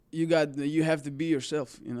you have to be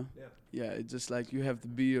yourself, you know. Yeah. Yeah, it's just like you have to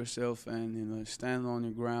be yourself and stand on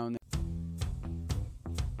your ground.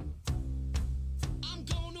 I'm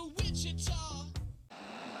going to Wichita.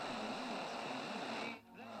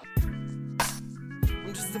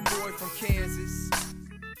 I'm just a boy from Kansas.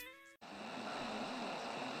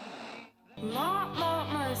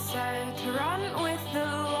 Mama said to run with the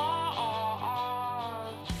law,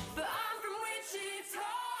 but I'm from Wichita.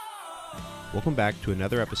 Welcome back to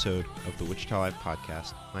another episode of the Wichita Life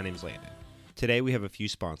Podcast. My name is Landon. Today we have a few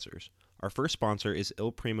sponsors. Our first sponsor is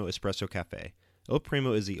Il Primo Espresso Cafe. Il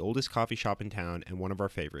Primo is the oldest coffee shop in town and one of our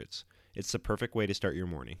favorites. It's the perfect way to start your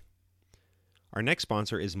morning. Our next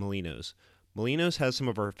sponsor is Molino's. Molino's has some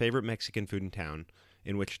of our favorite Mexican food in town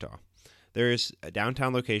in Wichita. There is a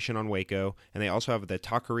downtown location on Waco, and they also have the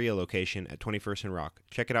Taqueria location at 21st and Rock.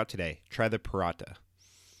 Check it out today. Try the Parata.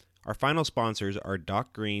 Our final sponsors are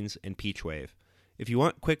Doc Greens and Peach Wave. If you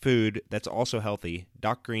want quick food that's also healthy,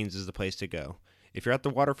 Doc Greens is the place to go. If you're at the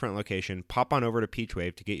waterfront location, pop on over to Peach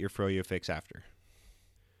Wave to get your froyo fix after.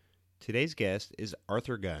 Today's guest is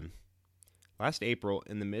Arthur Gunn. Last April,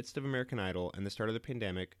 in the midst of American Idol and the start of the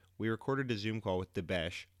pandemic, we recorded a Zoom call with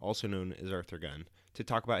Debesh, also known as Arthur Gunn, to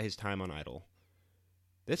talk about his time on Idol.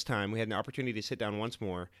 This time, we had an opportunity to sit down once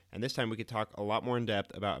more, and this time we could talk a lot more in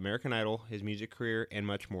depth about American Idol, his music career, and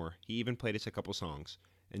much more. He even played us a couple songs.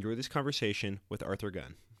 Enjoy this conversation with Arthur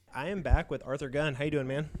Gunn. I am back with Arthur Gunn. How you doing,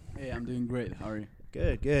 man? Hey, I'm doing great. How are you?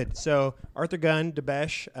 Good, good. So Arthur Gunn,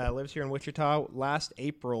 Debesh, lives here in Wichita. Last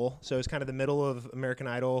April, so it's kind of the middle of American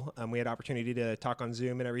Idol. We had opportunity to talk on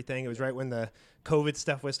Zoom and everything. It was right when the COVID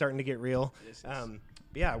stuff was starting to get real. Yes.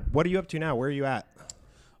 Yeah, what are you up to now? Where are you at?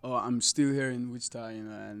 Oh, I'm still here in Wichita,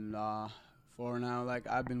 and for now, like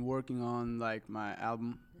I've been working on like my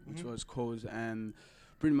album, which was Codes, and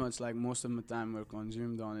pretty much like most of my time we're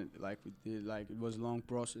consumed on it. Like we did, like it was a long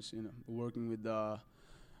process, working with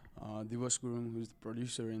Divas Guru, who's the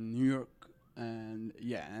producer in New York, and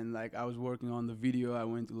like I was working on the video. I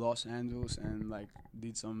went to Los Angeles and like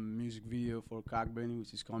did some music video for Cock Benny,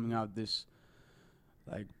 which is coming out this,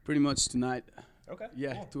 like pretty much tonight. Okay.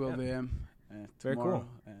 Yeah, cool. 12 a.m. Very tomorrow,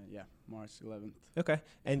 cool. March 11th. Okay.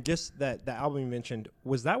 And just the album you mentioned,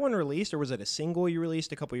 was that one released or was it a single you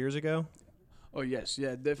released a couple years ago? Oh yes,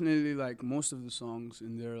 yeah, definitely. Like most of the songs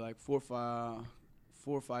in there, like four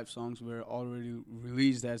or five songs were already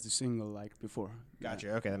released as the single, like before. Gotcha.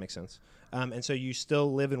 Okay, that makes sense. And so you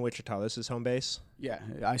still live in Wichita. This is home base? Yeah,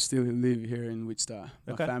 I still live here in Wichita.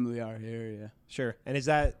 Okay. My family are here. Yeah. Sure. And is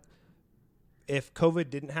that, if COVID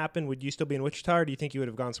didn't happen, would you still be in Wichita, or do you think you would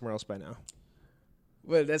have gone somewhere else by now?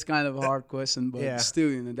 Well, that's kind of a hard question, but Yeah.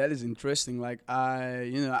 still, that is interesting. Like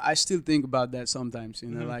I still think about that sometimes.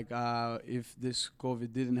 Mhm. Like if this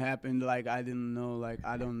COVID didn't happen, like I didn't know, like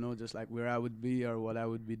I don't know, just like where I would be or what I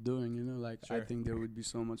would be doing. Like I Sure. think there would be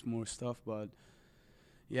so much more stuff, but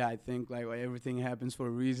yeah, I think like everything happens for a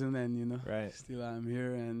reason, and Right. still I'm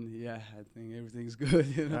here, and yeah, I think everything's good.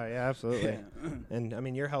 Oh, yeah, absolutely. Yeah. And, I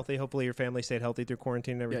mean, you're healthy. Hopefully your family stayed healthy through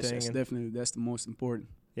quarantine and everything. Yes, and definitely. That's the most important.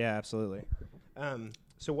 Yeah, absolutely.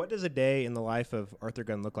 So what does a day in the life of Arthur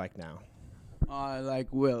Gunn look like now?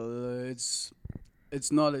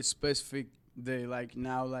 It's not a specific day. Like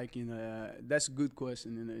now, like that's a good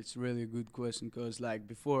question. It's really a good question because like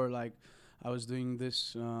before, like I was doing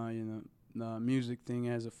this, the music thing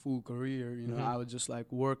as a full career. Mhm. I was just like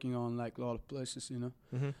working on like a lot of places.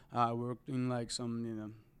 Mm-hmm. I worked in like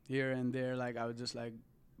some, here and there. Like I was just like,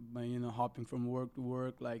 hopping from work to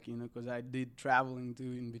work, like, because I did traveling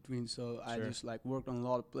too in between. So I Sure. just like worked on a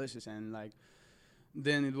lot of places, and like,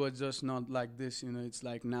 then it was just not like this, it's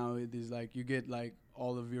like now it is like you get like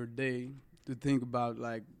all of your day to think about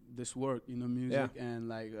like this work, music, and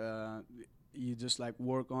like, you just like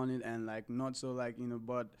work on it, and like not so like,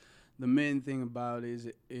 but the main thing about is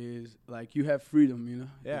like you have freedom,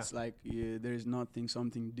 Yeah. It's like there's nothing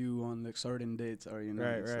something due on like certain dates, or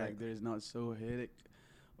Right, it's right. like there's not so headache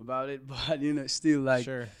about it, but still like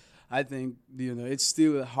Sure. I think it's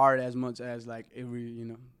still hard as much as like every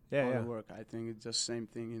Yeah, other yeah. work. I think it's just same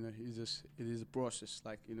thing, it is a process,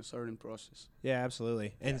 like certain process. Yeah,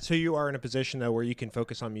 absolutely. And so you are in a position, though, where you can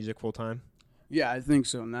focus on music full time? Yeah, I think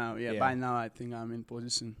so now. Yeah, Yeah. by now I think I'm in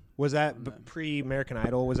position. Was that On that. pre-American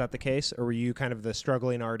Idol? Was that the case? Or were you kind of the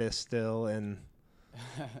struggling artist still? And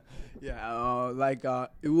Yeah,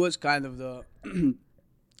 it was kind of the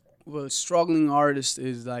well, struggling artist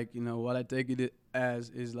is like what I take it as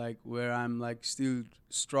is like where I'm like still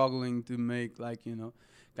struggling to make like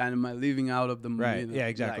kind of my living out of the Right, yeah,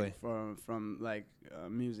 exactly. like, from like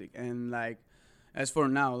music, and like as for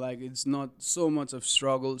now, like it's not so much of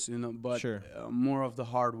struggles, but Sure. more of the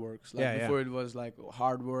hard works. Like Yeah, yeah. before, it was like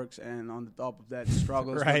hard works, and on the top of that,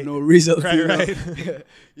 struggles Right. with no result. Right, you know? right.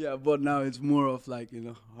 Yeah, but now it's more of like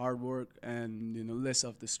hard work and less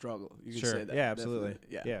of the struggle. You can Sure. say that. Yeah, absolutely.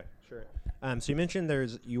 Definitely. Yeah. Sure. So you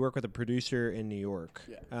mentioned you work with a producer in New York.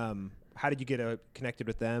 Yeah. How did you get connected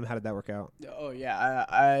with them? How did that work out? Oh yeah,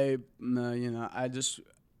 I just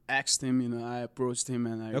asked him. I approached him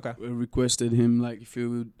and I Okay. requested him like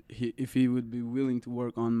if he would be willing to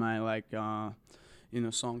work on my like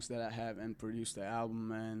songs that I have and produce the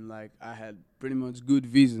album, and like I had pretty much good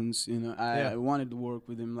visions. I wanted to work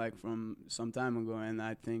with him like from some time ago, and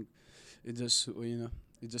I think it just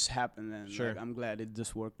it just happened, and Sure. like, I'm glad it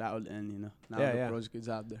just worked out, and now Yeah, the yeah. project is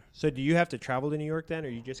out there. So do you have to travel to New York then, or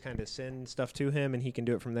you just kind of send stuff to him and he can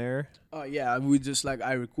do it from there? Oh yeah, we just like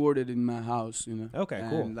I recorded in my house, Okay,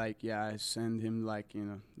 cool. And like I send him like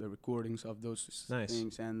the recordings of those Nice.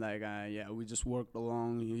 things, and like we just worked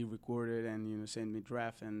along. He recorded and sent me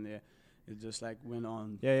draft, and it just like went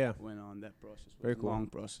on. Yeah. Went on that process. It was Very a cool. Long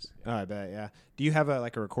process. Oh, I bet, yeah. Do you have a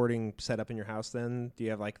recording set up in your house then? Do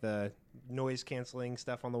you have like the noise canceling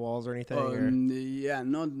stuff on the walls or anything? or? Yeah,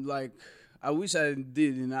 not like. I wish I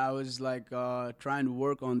did, I was like trying to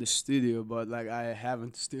work on the studio, but like I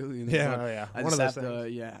haven't still, Yeah, but oh, yeah. I One just of have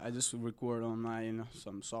those to, I just record on my,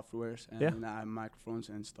 some softwares and Yeah. I have microphones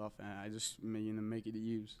and stuff, and I just, make it a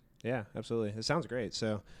use. Yeah, absolutely. It sounds great.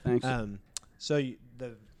 So, Thanks. so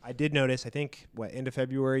I did notice, I think, end of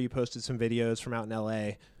February, you posted some videos from out in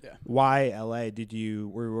LA. Yeah. Why LA? Were you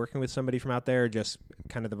working with somebody from out there, or just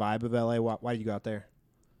kind of the vibe of LA? Why did you go out there?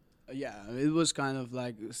 Yeah, it was kind of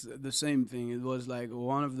like the same thing. It was like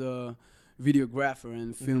one of the videographer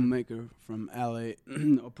and filmmaker from LA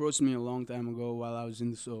approached me a long time ago while I was in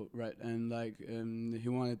the show, right? And like he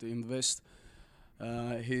wanted to invest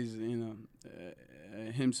his,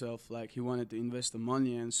 himself, like he wanted to invest the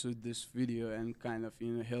money and shoot this video and kind of,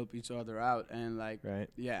 help each other out. And like, Right.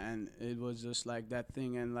 yeah, and it was just like that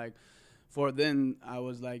thing. And like for then I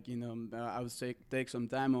was like, I would take some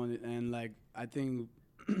time on it. And like, I think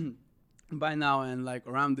by now and like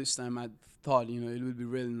around this time I thought it would be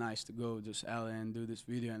really nice to go just LA and do this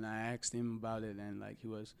video, and I asked him about it, and like he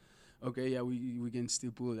was okay, yeah, we can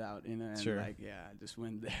still pull it out, and Sure. like I just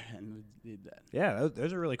went there and we did that. Yeah,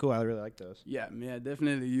 those are really cool. I really like those. Yeah,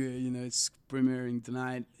 definitely. It's premiering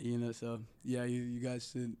tonight, so yeah, you guys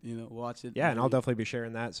should watch it. Yeah, and I'll definitely be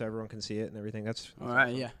sharing that so everyone can see it and everything. That's All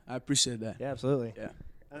right, yeah, I appreciate that. Yeah, absolutely.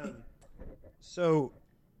 Yeah. So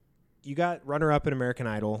you got runner-up in American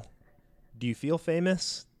Idol. Do you feel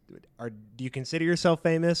famous? Or do you consider yourself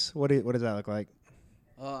famous? What does that look like?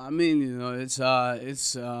 I mean, it's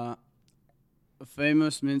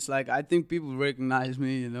famous means like I think people recognize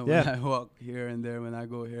me, when Yeah. I walk here and there, when I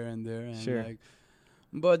go here and there, and Sure. like,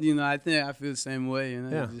 but I think I feel the same way,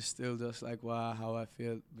 Yeah. It's still just like how I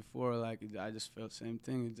feel before, like I just felt the same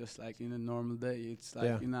thing. It's just like in a normal day, it's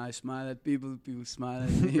like Yeah. I smile at people smile at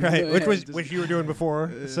me, Right, and which you were doing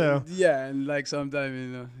before. So yeah, and like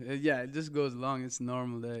sometimes it just goes along. It's a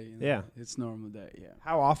normal day. Yeah. It's normal day. Yeah.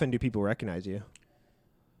 how often do people recognize you?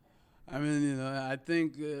 I mean, I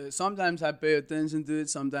think sometimes I pay attention to it.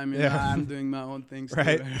 Sometimes, Yeah. I'm doing my own things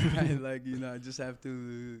Right. too, right? Like, I just have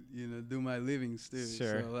to, do my livings too.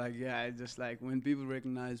 Sure. So, like, I just like when people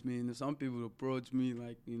recognize me, some people approach me,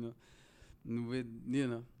 like, with,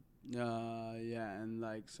 and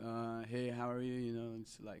like, hey, how are you?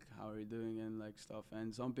 It's like, how are you doing? And like stuff.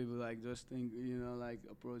 And some people like just think, like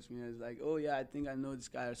approach me as like, oh yeah, I think I know this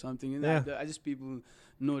guy or something. Yeah. I just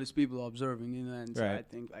notice people observing, and so Right. I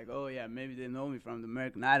think like, oh yeah, maybe they know me from the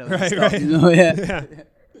American Idol Right, and stuff, right. yeah. Yeah.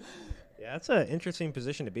 Yeah, that's an interesting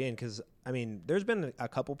position to be in because, I mean, there's been a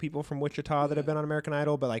couple people from Wichita that have been on American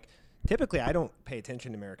Idol, but, like, typically I don't pay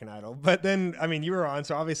attention to American Idol. But then, I mean, you were on,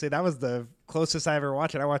 so obviously that was the closest I ever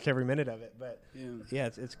watched it. I watched every minute of it. But, yeah,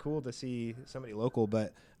 it's cool to see somebody local.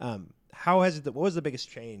 But what was the biggest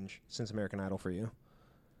change since American Idol for you?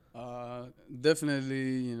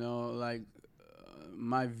 Definitely,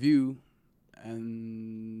 my view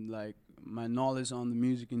and, like, my knowledge on the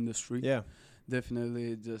music industry. Yeah.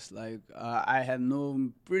 Definitely, just like I had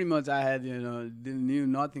didn't knew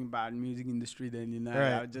nothing about music industry then. Right.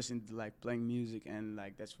 I was just into like playing music, and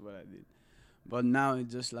like that's what I did. But now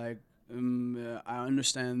it's just like I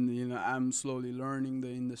understand. I'm slowly learning the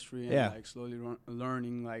industry and Yeah. like slowly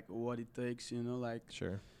learning like what it takes. Like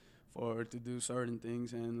Sure. for to do certain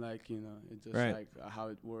things, and like it's just Right. like how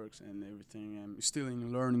it works and everything. I'm still in the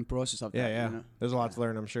learning process of Yeah, that. yeah. You know? There's a lot to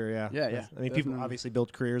learn, I'm sure. Yeah. Yeah, yeah, I mean, people definitely. obviously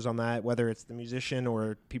build careers on that, whether it's the musician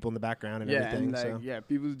or people in the background and Yeah, everything. and like So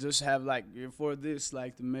people just have like for this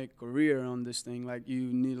like to make career on this thing, like you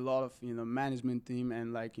need a lot of management team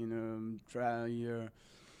and like try your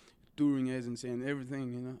touring agency and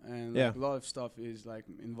everything, and Yeah. like, a lot of stuff is like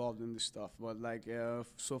involved in this stuff. But like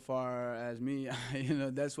so far as me,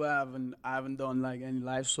 that's why I haven't done like any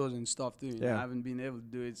live shows and stuff too. Yeah. I haven't been able to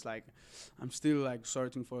do it. It's like I'm still like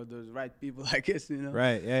searching for those right people, I guess.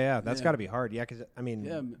 right, yeah. That's Yeah. got to be hard. Yeah, because I mean,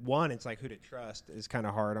 Yeah. one, it's like who to trust is kind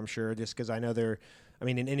of hard. I'm sure, just because I know I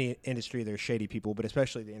mean, in any industry, there's shady people, but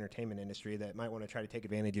especially the entertainment industry that might want to try to take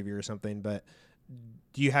advantage of you or something. But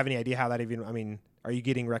do you have any idea how that even? I mean, are you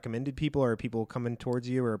getting recommended people, or are people coming towards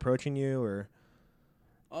you or approaching you, or?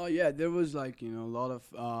 Oh yeah, there was like a lot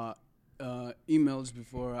of emails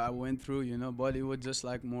before I went through, but it was just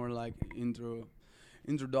like more like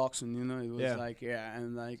introduction, It was Yeah. like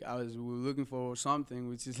and like I was looking for something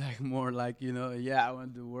which is like more like I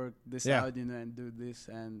want to work this Yeah. out, and do this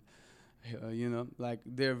and. Like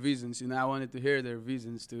their visions. I wanted to hear their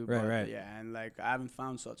visions too. Right, but, right. Yeah, and like I haven't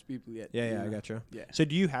found such people yet. Yeah, I gotcha. Yeah. So,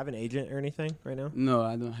 do you have an agent or anything right now? No,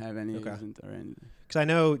 I don't have any Okay. agent or anything. Because I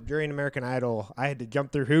know during American Idol, I had to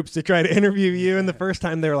jump through hoops to try to interview you. And the first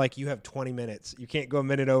time they were like, you have 20 minutes. You can't go a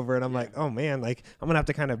minute over. And I'm like, oh, man, like I'm going to have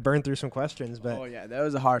to kind of burn through some questions. But Oh yeah, that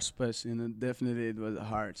was a hard space. Definitely it was a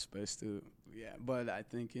hard space too. Yeah, but I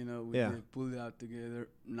think we Yeah. did pull it out together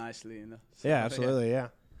nicely. So, yeah, absolutely. Yeah.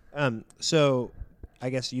 So I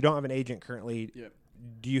guess you don't have an agent currently. Yeah.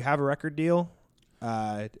 Do you have a record deal?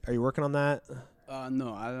 Are you working on that?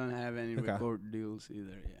 No, I don't have any Okay. record deals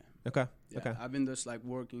either. Yeah. Okay. Yeah, Okay. I've been just like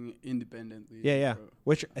working independently. Yeah, yeah. for-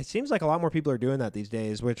 Which it seems like a lot more people are doing that these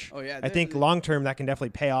days, which Oh yeah. I think definitely. long term that can definitely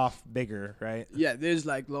pay off bigger, right? Yeah, there's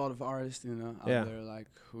like a lot of artists, out Yeah. there like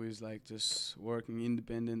who is like just working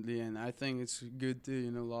independently, and I think it's good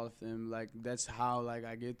too. A lot of them like that's how like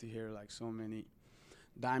I get to hear like so many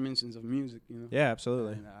dimensions of music. Yeah,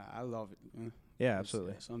 absolutely. And I love it. Yeah, It's,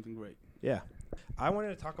 absolutely. something great. Yeah. I wanted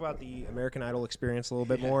to talk about the American Idol experience a little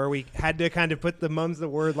bit more. We had to kind of put the mum's the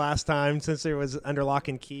word last time since it was under lock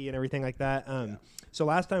and key and everything like that. So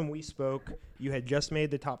last time we spoke, you had just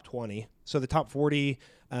made the top 20. So the top 40,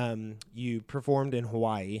 you performed in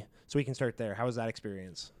Hawaii. So we can start there. How was that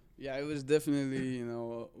experience? Yeah, it was definitely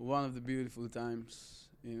one of the beautiful times.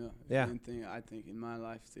 Yeah. Thing I think in my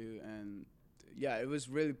life too, and yeah, it was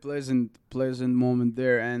really pleasant moment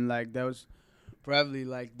there, and like that was probably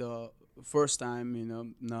like the first time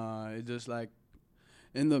it just like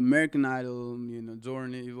in the American Idol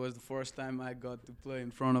journey, it was the first time I got to play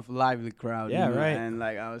in front of a lively crowd. Yeah, right. And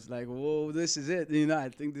like I was like, whoa, this is it. I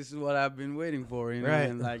think this is what I've been waiting for. Right.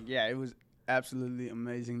 And like it was absolutely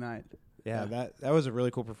amazing night. Yeah, that was a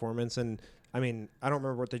really cool performance. And I mean, I don't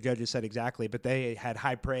remember what the judges said exactly, but they had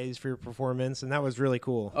high praise for your performance, and that was really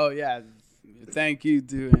cool. Oh yeah, thank you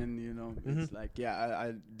too, and it's like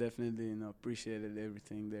I definitely appreciated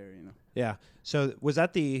everything there. Yeah. So was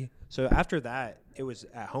that so after that, it was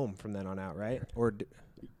at home from then on out, right? Or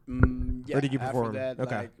Yeah, did you perform? After that,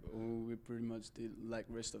 Okay. like we pretty much did like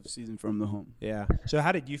rest of the season from the home. yeah. So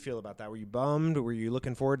how did you feel about that? Were you bummed? Were you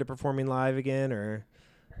looking forward to performing live again, or?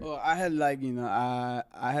 Well, I had like I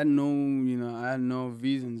had no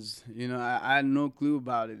visions. I had no clue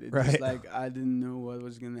about it. It's Right. just like I didn't know what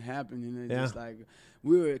was gonna happen. It's Yeah. just like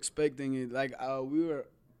we were expecting it. Like we were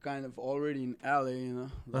kind of already in LA,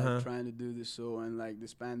 like Uh-huh. trying to do this show, and like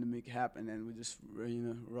this pandemic happened, and we just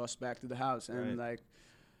rushed back to the house, and Right. like.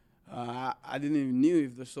 I didn't even knew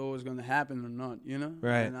if the show was gonna happen or not,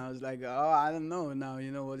 Right. And I was like, oh, I don't know now,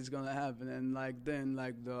 what is gonna happen. And like then,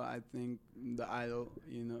 like I think the Idol,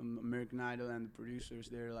 American Idol and the producers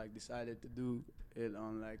there like decided to do it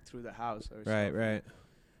on like through the house or Right, stuff. right.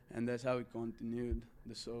 And that's how we continued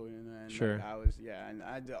the show, And Sure. like, I was and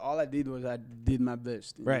all I did was I did my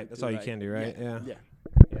best. Right, that's to, all you like, can do, right? Yeah. Yeah.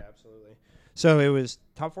 Yeah, absolutely. So it was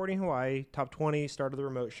top 40 in Hawaii, top 20 start of the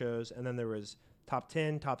remote shows, and then there was top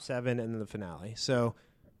 10, top 7, and then the finale. So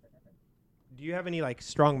do you have any like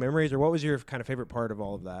strong memories, or what was your kind of favorite part of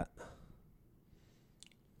all of that?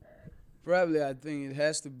 Probably, I think it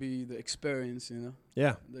has to be the experience,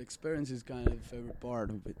 Yeah. The experience is kind of the favorite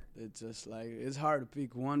part of it. It's just like it's hard to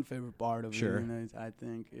pick one favorite part of Sure. it. I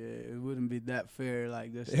think it wouldn't be that fair,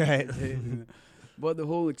 like just. Right. But the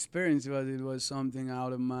whole experience was something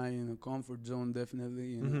out of my comfort zone,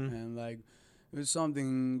 definitely, Mhm. and like it was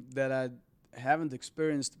something that I haven't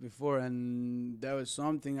experienced before, and that was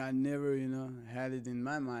something I never had it in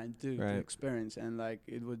my mind too to Right. experience, and like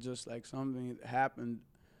it was just like something that happened.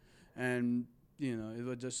 and you know, it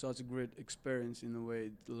was just such a great experience in a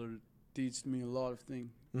way. Teach me a lot of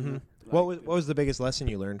things. Mm-hmm. Like, What was the biggest lesson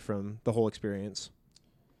you learned from the whole experience?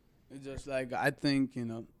 it's just like, I think, you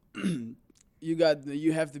know,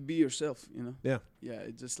 you have to be yourself, you know. Yeah. Yeah,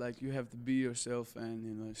 it's just like you have to be yourself and,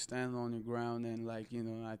 you know, stand on your ground, and like, you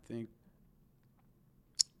know, I think,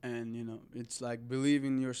 and you know, it's like believe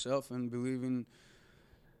in yourself and believe in,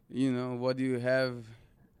 you know, what you have,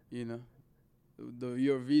 you know,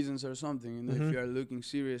 your visions or something, you know. Mhm. If you are looking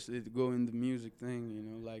seriously to go in the music thing, you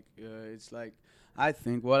know, like it's like,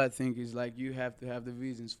 what I think is like you have to have the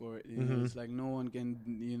visions for it, you know. Mhm. It's like no one can,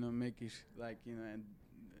 you know, make you like, you know, a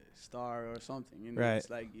star or something, you know. Right. It's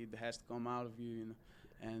like it has to come out of you, you know.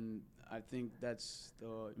 And I think that's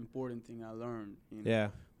the important thing I learned, you know. Yeah.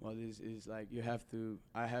 What is like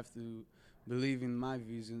I have to believe in my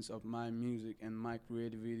visions of my music and my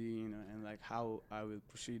creativity, you know, and like how I will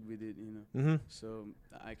proceed with it, you know. Mm-hmm. So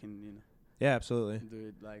I can, you know, Yeah, absolutely. do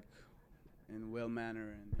it like in a well manner,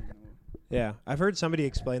 and you know. Yeah, I've heard somebody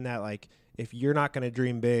explain that, like, if you're not going to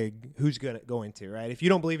dream big, who's going to, right? If you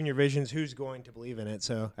don't believe in your visions, who's going to believe in it?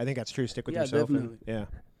 So I think that's true. Stick with Yeah, yourself. definitely. Yeah.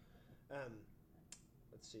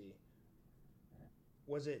 Let's see.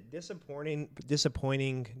 Was it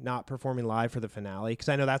disappointing not performing live for the finale? Because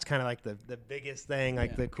I know that's kind of like the biggest thing,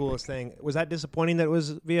 like Yeah. the coolest thing. Was that disappointing that it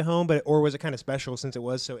was via home, or was it kind of special since it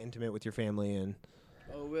was so intimate with your family? And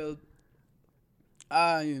Oh well,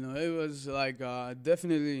 you know, it was like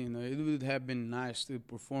definitely, you know, it would have been nice to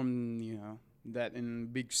perform, you know, that in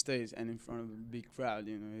big stage and in front of a big crowd.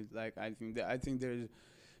 You know, it's like I think there's,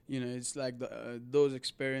 you know, it's like those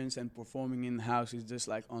experience and performing in house is just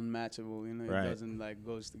like unmatchable. You know, Right. it doesn't like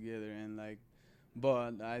goes together, and like,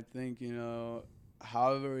 but I think, you know,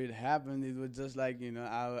 however it happened, it was just like, you know,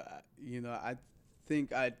 I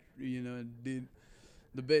think I, you know, did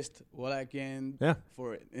the best what I can Yeah.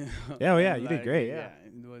 for it. You know? Yeah, well, yeah, And, you did like, great, yeah.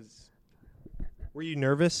 it was. were you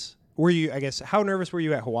nervous? I guess, how nervous were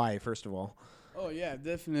you at Hawaii, first of all? Oh yeah,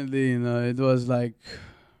 definitely. You know, it was like,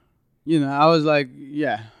 you know, I was like,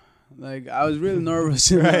 yeah, like I was really nervous.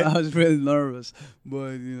 You know, Right. I was really nervous,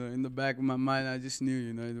 but you know, in the back of my mind, I just knew,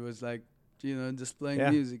 you know, it was like, you know, just playing Yeah.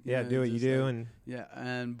 music. Yeah, know, do what you just do. like- And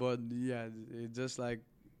yeah, but yeah, it just like,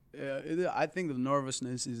 I think the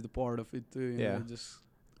nervousness is the part of it too. You Yeah. know, it just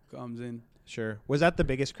comes in. sure. Was that the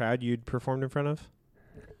biggest crowd you'd performed in front of?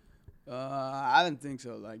 I don't think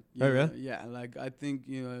so. Like, you Oh, know, really? yeah, like I think,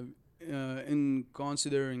 you know, in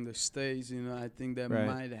considering the stage, you know, I think that Right.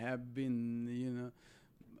 might have been, you know,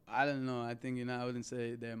 I don't know. I think, you know, I wouldn't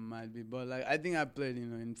say there might be, but like I think I played, you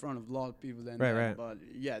know, in front of a lot of people. And Right, that, right. But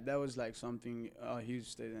yeah, that was like something a huge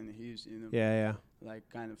stage and a huge, you know, Yeah. like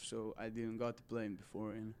kind of. So I didn't got to play it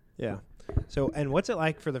before, you know. Yeah. So, and what's it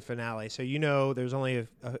like for the finale? So, you know, there's only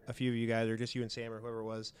a few of you guys, or just you and Sam or whoever it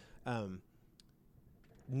was.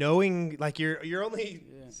 Knowing, like, you're only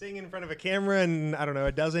Yeah. singing in front of a camera and, I don't know,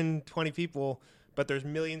 20 people, but there's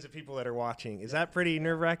millions of people that are watching. Is that pretty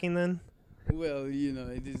nerve-wracking then? Well, you know,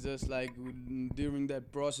 it is just like during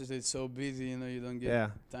that process, it's so busy, you know, you don't get Yeah.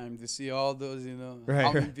 time to see all those, you know, Right,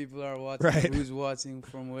 how many right. people are watching, Right. who's watching,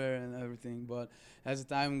 from where, and everything. But as the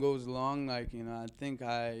time goes along, like, you know, I think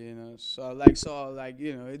I, you know, saw, like,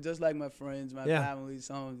 you know, it's just like my friends, my Yeah. family,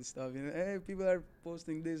 some of the stuff, you know, hey, people are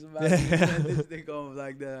posting this about me, and this thing comes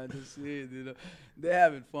like that. I just see it, you know, they're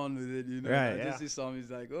having fun with it, you know. Right, I yeah. just see some, it's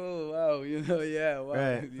like, oh, wow, you know, yeah, wow,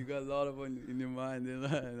 Right. you got a lot of fun in your mind, you know,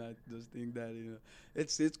 and I just think that, you know,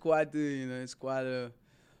 it's quite you know, it's quite a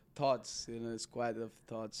thoughts, you know, it's quite a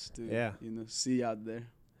thoughts to Yeah. you know, see out there.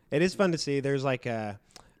 It is fun to see. There's like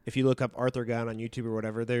if you look up Arthur Gunn on YouTube or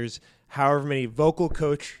whatever, there's however many vocal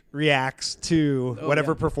coach reacts to Oh,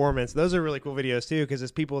 whatever yeah. performance. Those are really cool videos too, because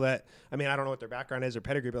it's people that, I mean, I don't know what their background is or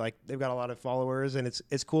pedigree, but like they've got a lot of followers, and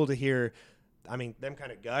it's cool to hear. I mean, them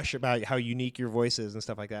kind of gush about how unique your voice is and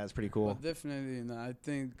stuff like that. It's pretty cool. But definitely, you know, I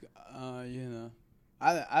think you know,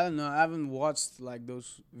 I don't know, I haven't watched like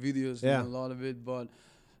those videos, Yeah. you know, a lot of it, but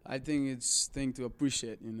I think it's thing to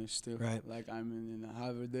appreciate, you know, still. Right. Like, I mean, you know,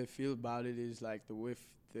 however they feel about it is like the way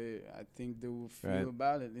I think they will feel Right.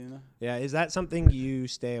 about it, you know. Yeah, is that something you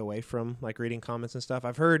stay away from, like reading comments and stuff?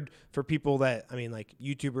 I've heard for people that, I mean, like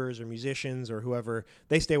YouTubers or musicians or whoever,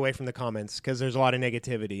 they stay away from the comments because there's a lot of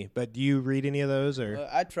negativity. But do you read any of those, or?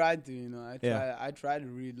 I tried to, you know, Yeah. I try to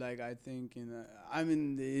read, like, I think, you know, I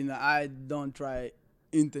mean, you know, I don't try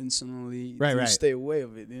intentionally Right, to right. stay away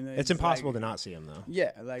of it, you know. It's impossible like, to not see them, though.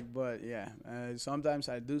 Yeah, like, but yeah, sometimes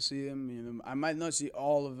I do see him, you know. I might not see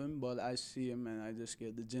all of them, but I see him and I just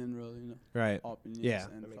get the general, you know, Right. opinions Yeah,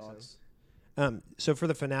 and that makes thoughts. So for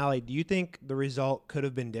the finale, do you think the result could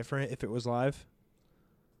have been different if it was live?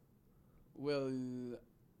 Well,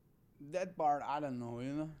 That part I don't know,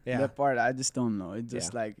 you know. Yeah. That part I just don't know. It's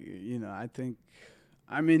just Yeah. like, you know, I think,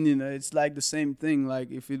 I mean, you know, it's like the same thing.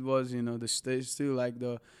 Like if it was, you know, the state still like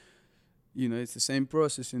the, you know, it's the same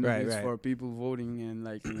process. You know, Right, it's right. for people voting and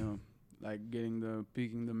like, you know, like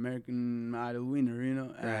picking the American Idol winner. You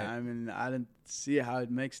know, Right. I mean, I don't see how it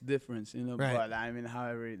makes difference. You know, Right. but I mean,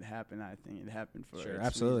 however it happened, I think it happened for Sure, its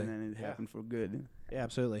absolutely. reason and it Yeah. happened for good. You know? Yeah,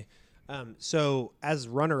 absolutely. So as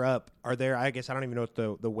runner-up, are there? I guess I don't even know if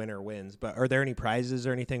the winner wins, but are there any prizes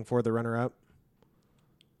or anything for the runner-up?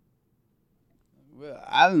 Well,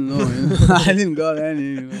 I don't know. You know? I didn't got any.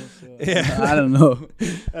 You know, so Yeah. I don't know.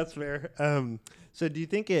 That's fair. So do you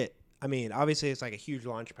think it? I mean, obviously it's like a huge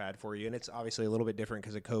launch pad for you, and it's obviously a little bit different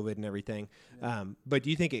because of COVID and everything. But do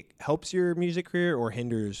you think it helps your music career or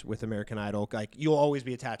hinders with American Idol? Like you'll always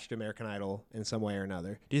be attached to American Idol in some way or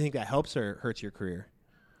another. Do you think that helps or hurts your career?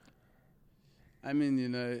 I mean, you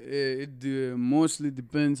know, it mostly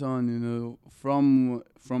depends on, you know, from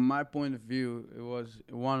my point of view, it was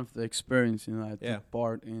one of the experience, you know, I Yeah. took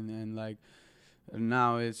part in, and like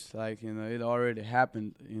now it's like, you know, it already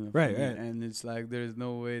happened, you know, for Right, me, right. and it's like there's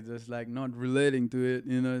no way just like not relating to it,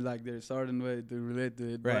 you know, like there's certain way to relate to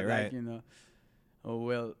it, Right, but right. like, you know, oh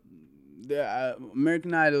well.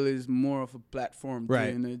 American Idol is more of a platform, too,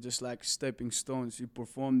 Right. you know, just like stepping stones. You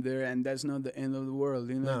perform there, and that's not the end of the world,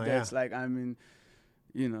 you know. No, That's like, I mean,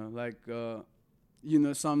 you know, like, you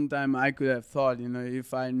know, sometime I could have thought, you know,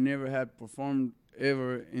 if I never had performed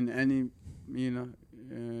ever in any, you know,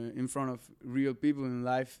 in front of real people in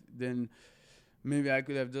life, then maybe I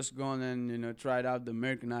could have just gone and, you know, tried out the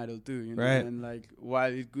American Idol too, you know, Right. and like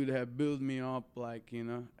while it could have built me up, like, you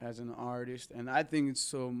know, as an artist, and I think it's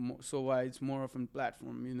so why it's more of a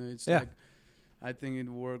platform, you know, it's Yeah. like I think it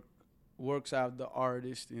works out the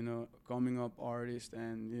artist, you know, coming up artist,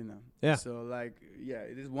 and you know, Yeah. so like yeah,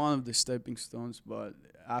 it is one of the stepping stones, but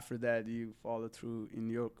after that you follow through in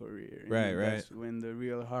your career, you Right, know, right. that's when the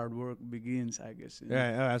real hard work begins, I guess, you know?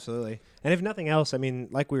 Yeah, oh, absolutely. And if nothing else, I mean,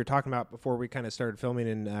 like we were talking about before we kind of started filming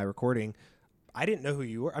and recording, I didn't know who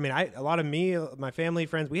you were. I mean, a lot of my family,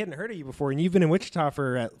 friends, we hadn't heard of you before, and you've been in Wichita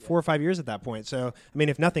for 4 or 5 years at that point. So, I mean,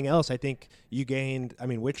 if nothing else, I think you gained. I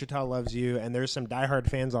mean, Wichita loves you, and there's some diehard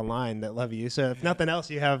fans online that love you. So, if nothing else,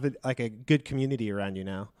 you have like a good community around you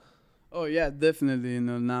now. Oh yeah, definitely. You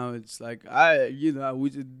know, now it's like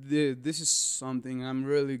this is something I'm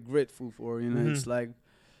really grateful for. You know, it's like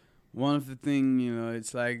one of the thing. You know,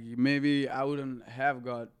 it's like maybe I wouldn't have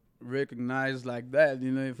got recognized like that.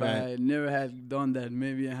 You know, if Right. I never had done that.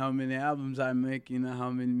 Maybe how many albums I make. You know, how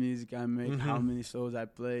many music I make, how many shows I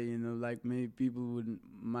play. You know, like maybe people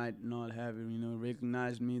might not have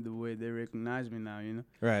recognized me the way they recognize me now. You know.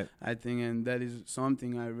 Right. I think, and that is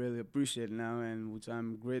something I really appreciate now, and which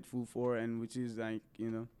I'm grateful for, and which is like,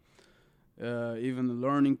 you know, even a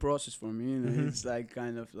learning process for me. You know, it's like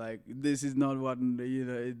kind of like this is not what, you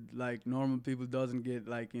know, it like normal people doesn't get,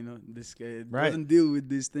 like, you know, this it Right. doesn't deal with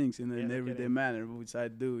these things, you know, Yeah, in no everyday kidding. manner, which I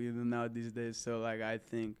do, you know, now these days. So like I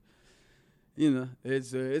think, you know,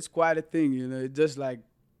 it's quite a thing. You know, it just like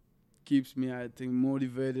keeps me, I think,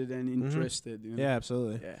 motivated and interested. You know? Yeah,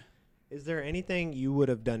 absolutely. Yeah. Is there anything you would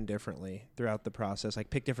have done differently throughout the process, like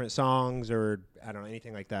pick different songs or I don't know,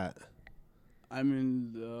 anything like that? I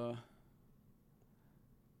mean,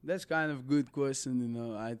 that's kind of good question, you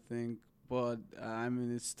know, I think. But, I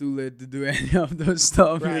mean, it's too late to do any of those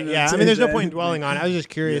stuff. Right. You know, Yeah. I change mean, there's no point in anything. dwelling on it. I was just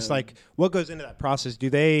curious, Yeah. like, what goes into that process? Do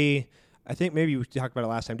they? I think maybe we talked about it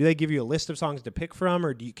last time. Do they give you a list of songs to pick from,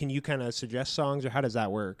 or can you kind of suggest songs, or how does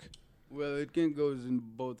that work? Well, it can go in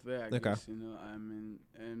both ways, I Okay. guess, you know. I mean,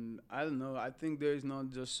 and I don't know. I think there is not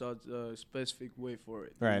just such a specific way for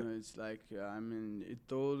it. Right. You know, it's like, I mean, it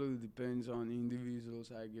totally depends on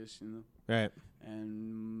individuals, I guess, you know. Right.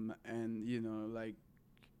 And you know, like,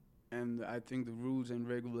 and I think the rules and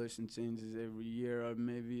regulation changes every year or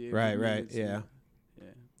maybe every Right, minute, right, you yeah. know.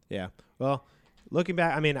 Yeah. Yeah. Well, looking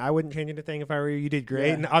back, I mean, I wouldn't change anything if I were you. You did great,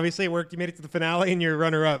 Yeah. and obviously it worked. You made it to the finale, and you're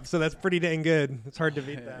runner-up, so that's pretty dang good. It's hard to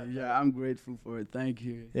beat that. Yeah, I'm grateful for it. Thank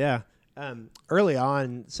you. Yeah. Early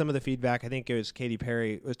on, some of the feedback, I think it was Katy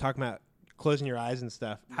Perry, was talking about closing your eyes and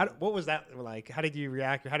stuff. What was that like? How did you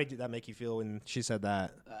react, or how did that make you feel when she said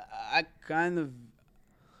that? I kind of,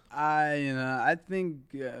 I think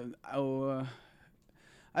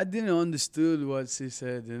I didn't understood what she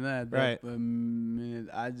said, you know, at Right. that minute.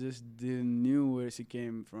 I just didn't knew where she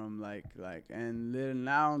came from, like, and little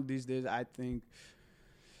now these days, I think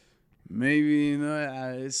maybe, you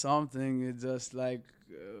know, it's something. It's just like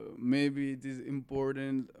maybe it is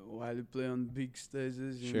important while you play on big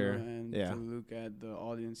stages, you Sure. know, and Yeah. to look at the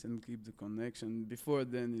audience and keep the connection. Before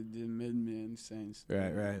then, it didn't make me any sense.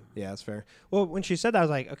 Right. Yeah, that's fair. Well, when she said that, I was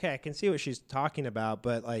like, okay, I can see what she's talking about,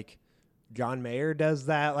 but like John Mayer does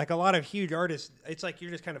that. Like a lot of huge artists, it's like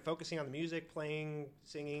you're just kind of focusing on the music, playing,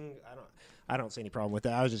 singing. I don't see any problem with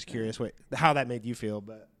that. I was just curious how that made you feel,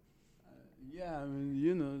 but Yeah, I mean,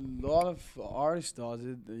 you know, a lot of artists does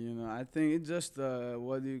it. You know, I think it's just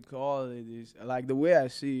what do you call it? Is like the way I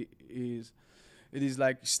see it is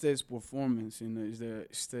like stage performance. You know, it's the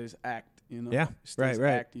stage act. You know, Yeah, stage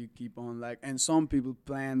right. act. You keep on like, and some people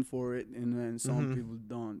plan for it, and some Mhm. people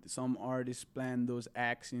don't. Some artists plan those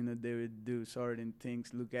acts. You know, they would do certain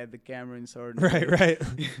things, look at the camera in certain right, way.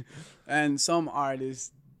 right. And some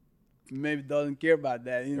artists maybe doesn't care about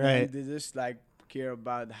that. You know, Right. they just like care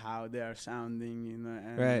about how they are sounding, you know,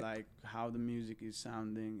 and Right. like how the music is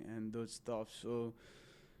sounding and those stuff. So,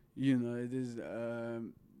 you know,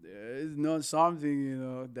 it's not something, you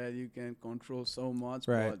know, that you can control so much.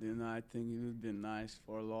 Right. But you know, I think it would be nice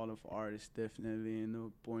for a lot of artists, definitely, you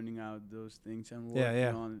know, pointing out those things and working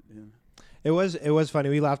Yeah. on it. You know. It was funny.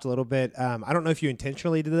 We laughed a little bit. I don't know if you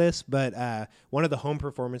intentionally did this, but one of the home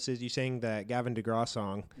performances, you sang the Gavin DeGraw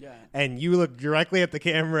song, Yeah. and you looked directly at the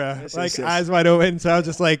camera, Yes, like yes, yes. eyes wide open. So I was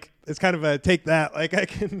just like, it's kind of a take that. Like I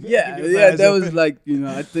can. Yeah, I can get my yeah, eyes that open. was like, you know,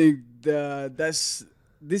 I think this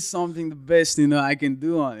is something the best, you know, I can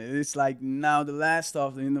do on it. It's like now the last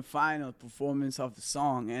of the final performance of the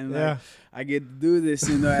song, and Yeah. like, I get to do this,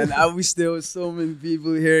 you know, and I wish there was so many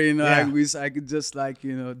people here, you know. I Yeah. wish I could just like,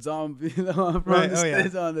 you know, jump, you know, from Right, the oh, yeah.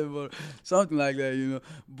 stage on the board, something like that, you know.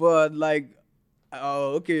 But like,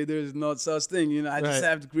 oh, okay, there's not such thing, you know. I just Right.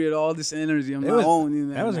 have to create all this energy on It my was- own, you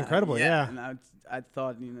know. that was and incredible, yeah. And I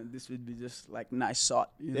thought, you know, this would be just like nice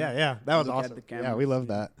shot, you know. Yeah, that was Look at awesome. the Yeah, we cameras, love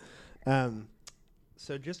yeah. that.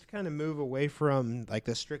 So just to kind of move away from like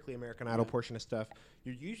the strictly American Idol portion of stuff,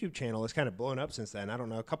 your YouTube channel has kind of blown up since then. I don't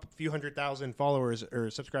know, few 100,000 followers or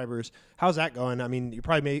subscribers. How's that going? I mean, you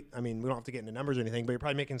probably we don't have to get into numbers or anything, but you're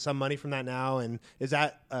probably making some money from that now. And is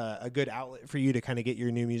that a good outlet for you to kind of get your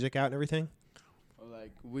new music out and everything? Or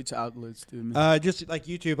like which outlets do you mean? Just like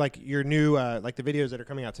YouTube, like your new, like the videos that are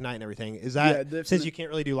coming out tonight and everything. Is Yeah, that, since definitely. you can't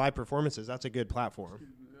really do live performances, that's a good platform.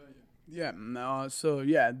 Yeah, no, so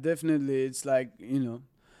yeah, definitely. It's like, you know,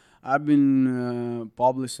 I've been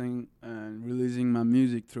publishing and releasing my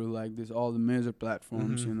music through like this all the major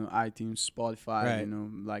platforms, Mhm. you know, iTunes, Spotify, Right. you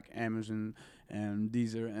know, like Amazon and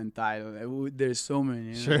Deezer and Tidal. There's so many,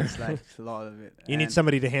 you know, Sure. it's like a lot of it. You need And-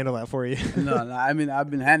 somebody to handle that for you. no, I mean, I've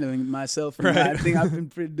been handling it myself. And I Right. think I've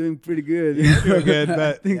been doing pretty good. You're doing good, I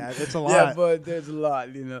but think- yeah, it's a lot. Yeah, but there's a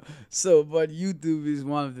lot, you know. So, but YouTube is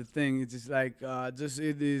one of the things. It's just like,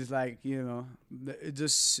 it is like, you know, it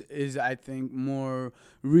just is, I think, more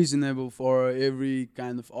reasonable for every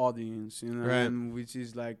kind of audience, you know, Right. and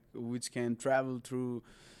which can travel through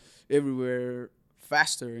everywhere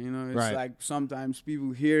faster, you know. It's Right. like sometimes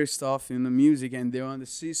people hear stuff in the music and they want to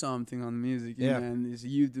see something on the music, you Yeah. know, and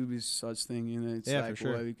YouTube is such thing, you know. It's Yeah, for like,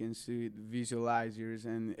 sure. well, you can see it, visualizers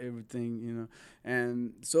and everything, you know.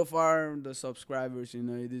 And so far, the subscribers, you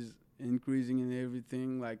know, it is increasing and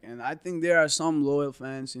everything. Like, and I think there are some loyal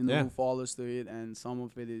fans, you know, Yeah. who follows to it, and some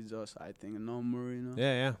of it is just, I think, a number, you know.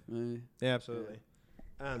 Yeah. Maybe. Yeah, absolutely.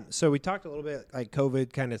 So we talked a little bit, like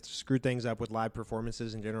COVID kind of screwed things up with live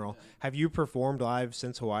performances in general. Have you performed live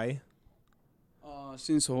since Hawaii?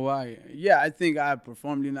 Since Hawaii, yeah, I think I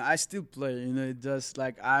performed. You know, I still play. You know, it just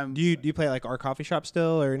like I'm. Do you play like our coffee shop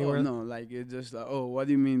still or anywhere? Oh, no, like it's just like, oh, what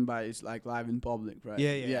do you mean by it's like live in public, right?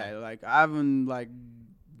 Yeah. Like I haven't like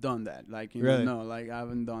done that. Like, you Really? know, no, like I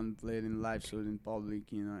haven't played in live shows in public,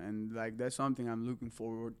 you know, and like that's something I'm looking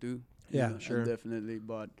forward to. you Yeah, know, and sure. definitely,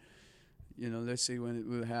 but you know, let's see when it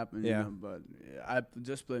will happen. Yeah. You know, but I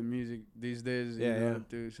just play music these days. Yeah, you know, yeah.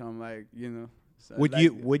 too. So I'm like, you know. So Would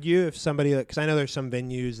like, you if somebody, because I know there's some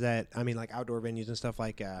venues that, I mean, like outdoor venues and stuff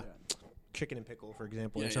like Chicken and Pickle, for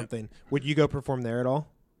example, Yeah, or yeah. something. Would you go perform there at all?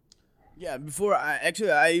 Yeah, before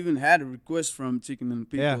I even had a request from Chicken and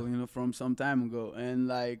People, Yeah. you know, from some time ago, and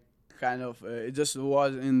like kind of it just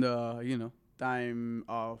was in the time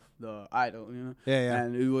of the Idol, you know, Yeah.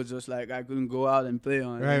 and it was just like I couldn't go out and play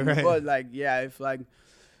on it. Right, you know? right. But like if like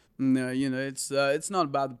you know, it's not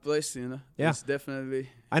about the place, you know. Yeah. It's definitely.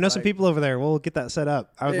 I know some like, people over there. We'll get that set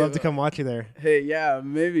up. I would Yeah, love to well- come watch you there. Hey, yeah,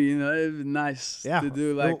 maybe, you know, it'd be nice Yeah, to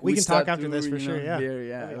do well, like we can start talk after this tour, for you sure, know, yeah. here,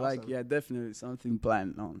 yeah, That'd be like awesome. yeah, definitely something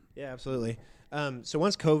planned on. Yeah, absolutely. So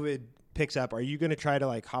once COVID picks up, are you going to try to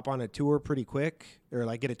like hop on a tour pretty quick or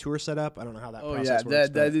like get a tour set up? I don't know how that Oh process yeah, works.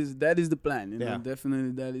 that is the plan. You know, Yeah.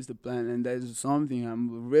 definitely that is the plan, and that is something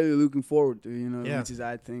I'm really looking forward to. You know, Yeah. which is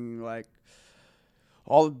I think like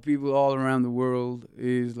all the people all around the world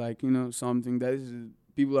is like something that is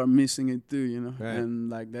people are missing it too. You know, Right. and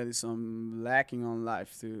like that is some lacking on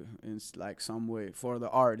life too. It's like some way for the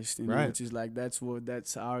artist, you know, Right. which is like that's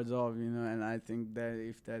our job. You know, and I think that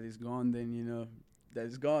if that is gone, then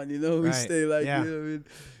that's gone. You know, we Right. stay like Yeah.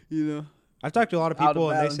 you know. I've talked to a lot of Out of people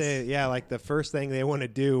and they balance. say, yeah, like the first thing they want to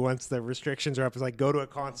do once the restrictions are up is like go to a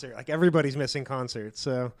concert. Like everybody's missing concerts.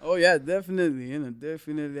 So Oh yeah, definitely.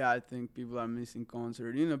 Definitely. I think people are missing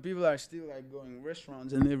concert. People are still like going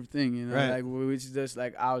restaurants and everything. Right. Like which is just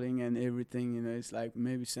like outing and everything. It's like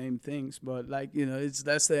maybe same things, but like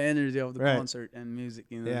that's the energy of the Right. concert and music.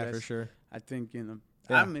 yeah, for that's- sure. I think Yeah.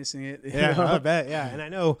 I'm missing it. you Yeah, know? I bet. Yeah, and I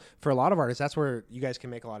know for a lot of artists, that's where you guys can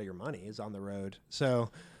make a lot of your money is on the road. So,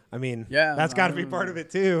 I mean, Yeah, that's got to be I- part of it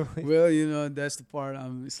too, Well, that's the part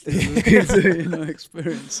I'm still looking to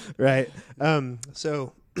experience. right?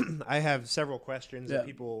 So, I have several questions that Yeah.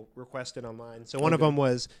 people requested online. So one of them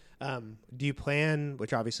was, do you plan,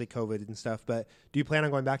 which obviously COVID and stuff, but do you plan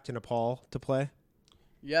on going back to Nepal to play?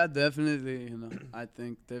 Yeah, definitely. I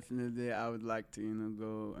think definitely I would like to,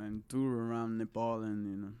 go and tour around Nepal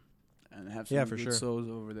and and have some Yeah, for good sure. shows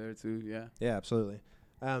over there too. Yeah. Yeah, absolutely.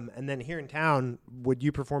 And then here in town, would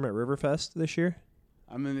you perform at Riverfest this year?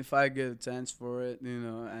 I mean, if I get a chance for it,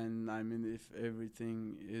 and I mean, if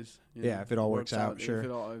everything is, Yeah, if it all works out, sure.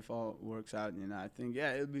 If all works out, I think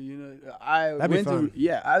it'll be, I That'd be went fun.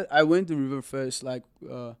 to, I went to Riverfest like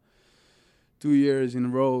 2 years in a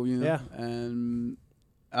row, Yeah. and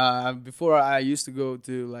before I used to go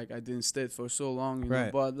to like I didn't stay for so long,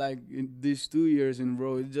 Right. but like in these 2 years in a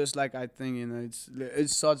row, it's just like I think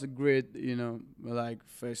it's such a great like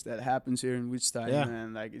fest that happens here in Wichita, Yeah.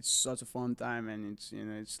 and like it's such a fun time, and it's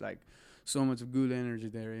it's like so much good energy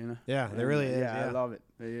there, Yeah, there And, really is. Yeah, Yeah. I love it.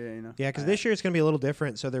 Yeah, Yeah, because this year it's going to be a little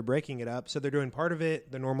different. So they're breaking it up. So they're doing part of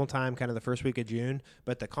it the normal time, kind of the first week of June.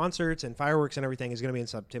 But the concerts and fireworks and everything is going to be in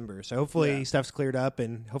September. So hopefully Yeah. stuff's cleared up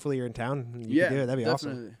and hopefully you're in town and you can do it. That'd be awesome.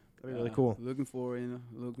 definitely. That'd be really cool. Looking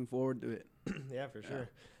forward to it. Yeah, for sure.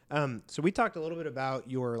 So we talked a little bit about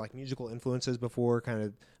your like musical influences before. Kind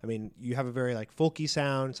of, I mean, you have a very like folky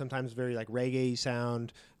sound, sometimes very like reggae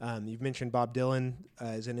sound. You've mentioned Bob Dylan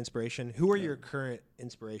as an inspiration. Who are your current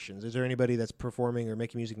inspirations? Is there anybody that's performing or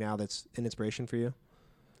making music now that's an inspiration for you?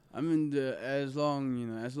 I mean, as long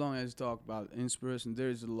as you talk about inspiration,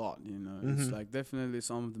 there's a lot. It's Mhm. like definitely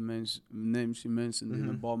some of the names you mentioned,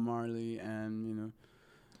 Mhm. Bob Marley, and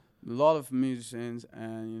a lot of musicians,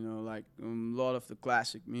 and like a lot of the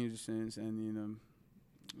classic musicians, and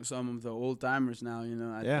some of the old timers now.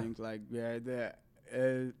 I Yeah. think like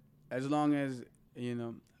as long as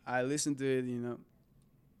I listen to it,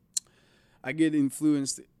 I get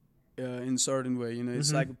influenced in certain way.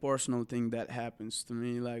 It's Mhm. like a personal thing that happens to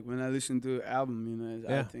me. Like when I listen to an album,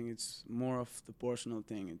 I Yeah. think it's more of the personal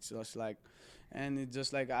thing. It's just like, and it's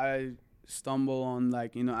just like I stumble on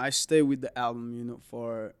like I stay with the album.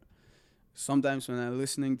 For sometimes when I'm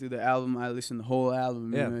listening to the album, I listen the whole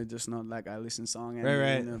album. Yeah. It's just not like I listen song and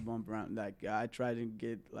Right. bump around. Like I try to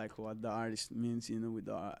get like what the artist means, with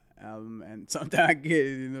the album, and sometimes I get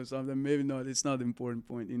it. Sometimes maybe not. It's not the important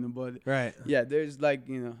point, but Right. yeah, there's like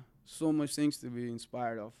so much things to be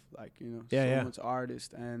inspired of, like Yeah, so yeah. much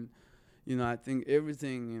artist, and I think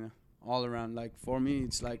everything all around, like for me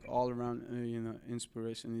it's like all around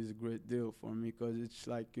inspiration is a great deal for me, because it's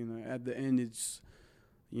like at the end it's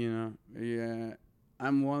yeah,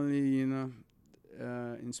 I'm only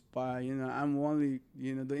inspired, I'm only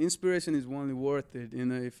the inspiration is only worth it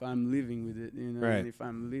if I'm living with it, Right. and if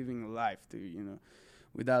I'm living a life too,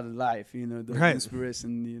 without a life, the Right.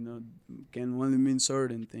 inspiration, can only mean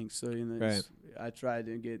certain things. So, Right. I try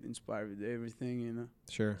to get inspired with everything,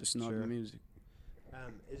 Sure. just not sure. the music.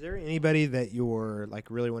 Is there anybody that you're like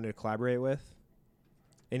really wanted to collaborate with?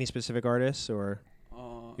 Any specific artists, or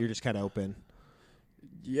you're just kind of open?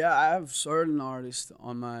 Yeah, I have certain artists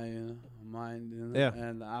on my mind, Yeah.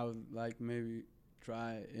 and I would like maybe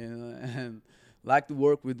try, and like to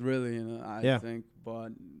work with really, I Yeah. think, but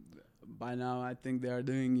by now I think they are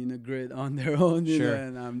doing great on their own, Sure.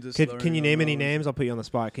 and I'm just. Can you learning name on any my own. names? I'll put you on the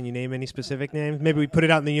spot. Can you name any specific names? Maybe we put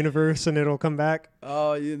it out in the universe and it'll come back.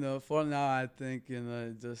 Oh, for now I think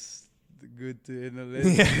just good to let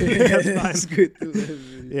Yeah, that's fine. It's good to let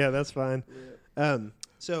me. Yeah, that's fine.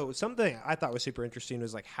 So something I thought was super interesting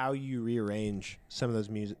was like how you rearrange some of those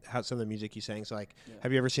some of the music you sang. So like, Yeah.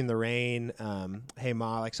 have you ever seen The Rain, Hey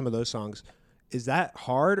Ma, like some of those songs? Is that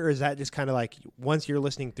hard, or is that just kind of like once you're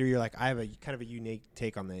listening through, you're like, I have a kind of a unique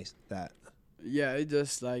take on that? Yeah, it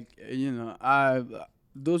just like I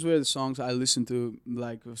those were the songs I listened to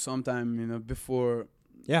like sometime before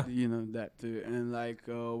Yeah. that too, and like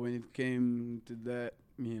when it came to that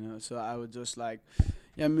so I was just like,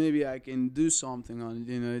 yeah, maybe I can do something on it,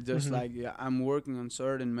 it's just like, yeah, I'm working on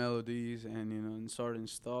certain melodies and and certain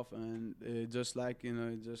stuff, and it just like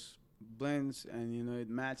it just blends and it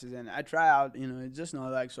matches, and I try out, it's just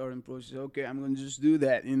not like certain process, okay, I'm gonna just do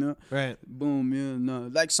that, Right. boom, no,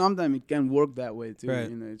 like sometimes it can work that way too,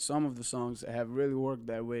 Right. some of the songs have really worked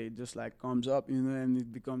that way, it just like comes up, and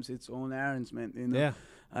it becomes its own arrangement, Yeah.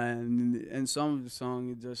 and some of the song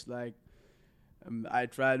it just like I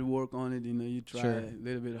try to work on it, you try Sure. a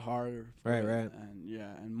little bit harder for Right, it, right. and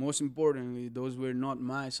yeah, and most importantly, those were not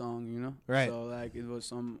my song, Right. so like it was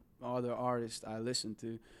some other artist I listened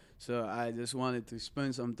to, so I just wanted to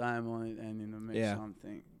spend some time on it and make Yeah.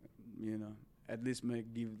 something, at least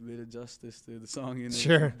give a little justice to the song,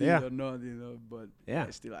 Sure, did yeah. or not, but Yeah.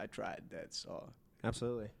 still I tried that, so.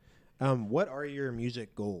 Absolutely. What are your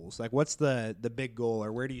music goals? Like, what's the big goal,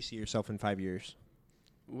 or where do you see yourself in 5 years?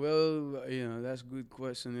 Well, that's a good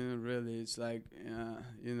question. Really, it's like,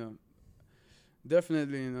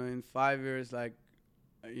 definitely, in 5 years, like,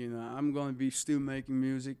 I'm gonna be still making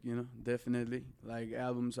music. Definitely, like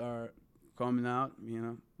albums are coming out.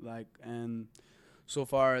 Like, and so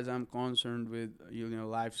far as I'm concerned with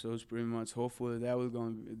live shows, pretty much. Hopefully that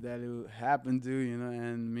will happen too.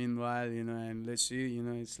 And meanwhile, and let's see.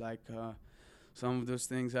 It's like some of those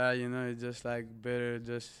things are. It's just like better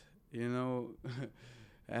just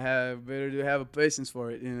better to have a patience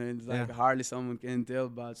for it. It's like Yeah. hardly someone can tell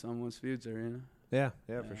about someone's future. Yeah,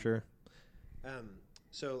 for sure.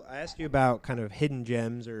 So I asked you about kind of hidden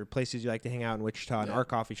gems or places you like to hang out in Wichita, and our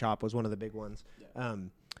coffee shop was one of the big ones.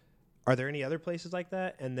 Are there any other places like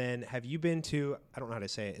that? And then have you been to, I don't know how to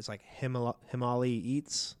say it, it's like Himali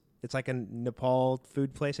Eats? It's like a Nepal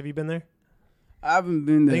food place. Have you been there? I haven't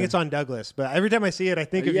been I there. think it's on Douglas, but every time I see it, I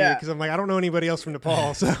think of you Yeah. because I'm like, I don't know anybody else from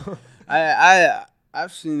Nepal. So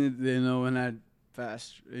I've seen it, when I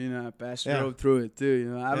passed, Yeah. drove through it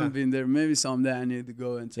too. I haven't Yeah. been there. Maybe someday I need to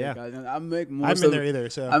go and check Yeah. out. And I make I most haven't been of there either.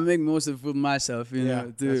 So I make most of the food myself, Yeah,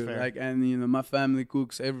 too. that's fair. Like, and my family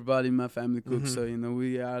cooks. Everybody in my family cooks. Mhm. So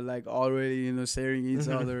we are like already sharing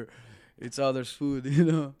Mhm. each other's food.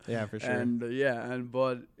 yeah, for sure. And but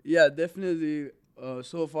yeah, definitely.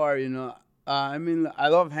 So far, I mean, I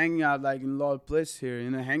love hanging out like in a lot of places here.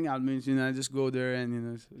 Hang out means I just go there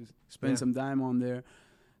and spend Yeah. some time on there.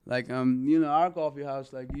 Like our coffee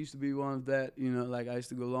house like used to be one of that. Like I used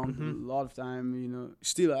to go along to a lot of time.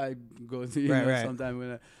 Still I go to Right. sometime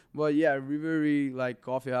when. But yeah, Rivery like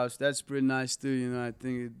coffee house, that's pretty nice too. I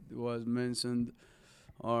think it was mentioned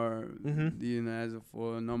or Mhm. as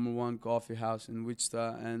for #1 coffee house in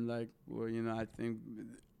Wichita, and like I think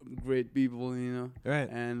great people, Right.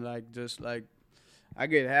 and like just like I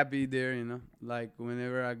get happy there, like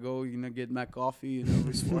whenever I go, get my coffee,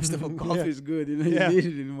 which first of all, coffee Yeah. is good, Yeah. you need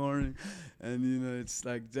it in the morning, and it's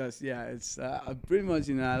like just it's pretty much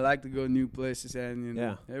I like to go new places and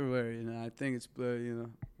Yeah. everywhere, I think it's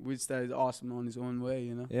Wichita is awesome on its own way,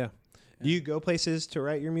 Yeah. Do you go places to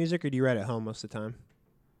write your music, or do you write at home most of the time?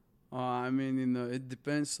 I mean, it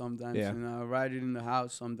depends sometimes. Yeah. I write it in the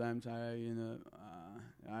house. Sometimes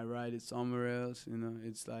I write it somewhere else.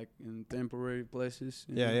 It's like in temporary places.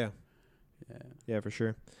 you know. Yeah. Yeah. Yeah, for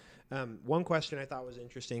sure. One question I thought was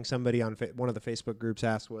interesting. Somebody on one of the Facebook groups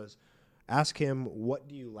ask him, what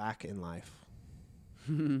do you lack in life?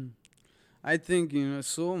 I think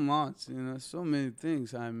so much. So many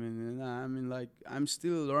things. I mean, like I'm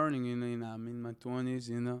still learning. I'm in my 20s.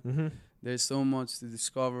 Mm-hmm. There's so much to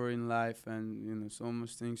discover in life, and so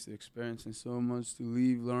much things to experience, and so much to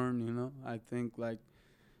live, learn. I think like.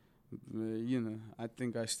 I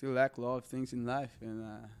think I still lack a lot of things in life, and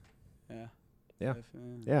yeah. Yeah.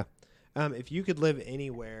 Definitely. Yeah. If you could live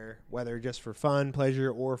anywhere, whether just for fun, pleasure,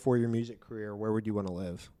 or for your music career, where would you want to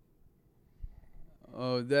live?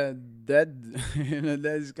 Oh, that that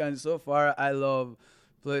is kind of so far. I love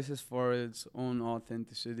places for its own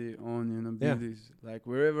authenticity, own Yeah. beauties. Like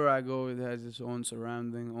wherever I go, it has its own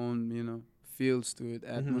surrounding, own feels to it,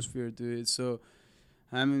 atmosphere to it. So.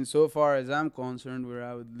 I mean, so far as I'm concerned, where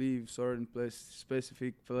I would leave certain place,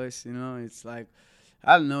 specific place, it's like,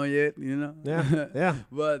 I don't know yet, Yeah. Yeah.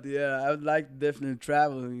 But yeah, I would like to definitely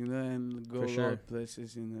travel, and go For a sure. lot of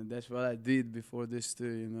places, That's what I did before this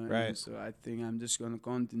too, Right. And so I think I'm just gonna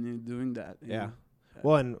continue doing that. you Yeah. know.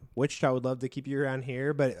 Well, and Wichita would love to keep you around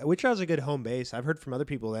here, but Wichita's a good home base. I've heard from other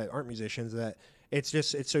people that aren't musicians that it's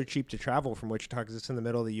so cheap to travel from Wichita because it's in the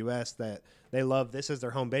middle of the U.S. that they love this as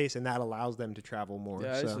their home base, and that allows them to travel more.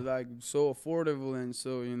 Yeah, so. it's like so affordable and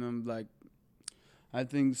so like I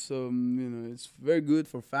think so it's very good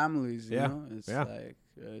for families. You know, it's like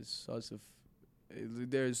it's such a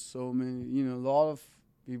there's so many a lot of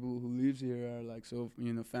people who live here are like so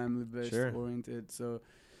family based oriented. So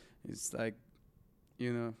it's like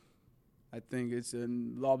I think it's a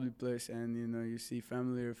lovely place, and you see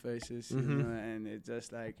familiar faces, and it's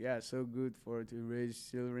just like so good to raise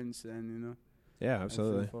children, and Yeah,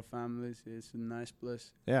 absolutely. For families, it's a nice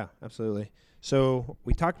place. Yeah, absolutely. So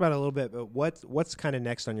we talked about it a little bit, but what's kind of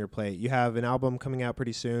next on your plate? You have an album coming out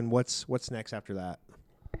pretty soon. What's next after that?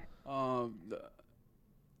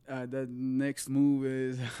 The next move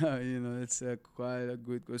is, it's quite a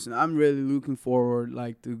good question. I'm really looking forward,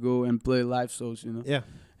 to go and play live shows, Yeah.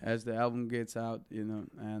 as the album gets out,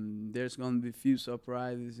 and there's gonna be a few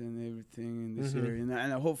surprises and everything in this year,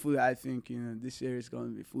 and hopefully I think, this year is gonna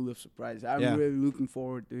be full of surprises. I'm really looking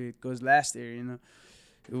forward to it, because last year,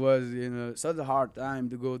 it was, such a hard time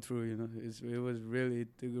to go through, it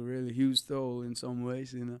took a really huge toll in some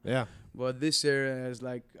ways, Yeah. But this year has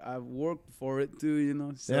I've worked for it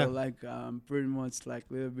too, so I'm pretty much a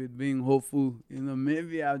little bit being hopeful,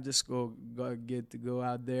 maybe I'll just get to go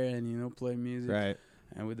out there and play music, Right.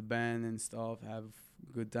 and with the band and stuff, have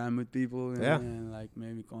a good time with people, and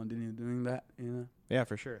maybe continue doing that, Yeah,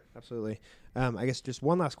 for sure. Absolutely. I guess just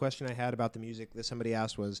one last question I had about the music that somebody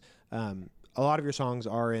asked was, a lot of your songs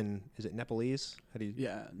are is it Nepalese? How do you?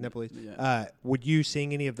 Yeah. Nepalese. Yeah. Would you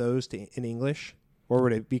sing any of those in English, or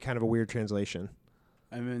would it be kind of a weird translation?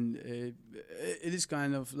 I mean, it is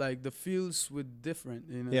kind of the feels would different,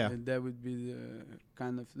 Yeah. and that would be the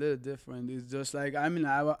kind of little different. It's just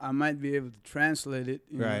I might be able to translate it,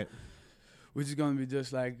 Right. which is gonna be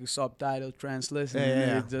just a subtitle translation.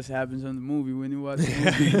 Yeah. It just happens on the movie when you watch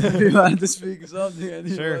the movie. You want to speak something and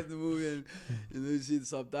you watch the movie and you see the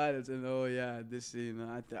subtitles and this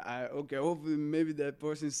okay, hopefully maybe that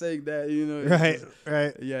person saying that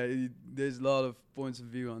Right. Yeah, there's a lot of points of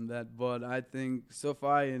view on that, but I think so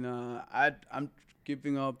far I'm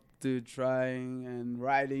keeping up to trying and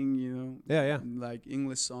writing Yeah.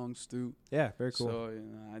 English songs too. Yeah. Very cool. So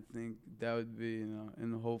I think that would be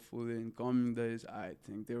and hopefully in coming days I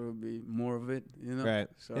think there will be more of it. Right.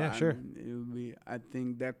 So Yeah, sure. It will be. I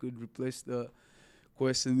think that could replace the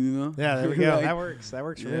question. Yeah, there we go. That works. That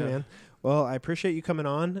works for me, Yeah. man. Well, I appreciate you coming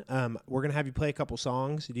on. We're gonna have you play a couple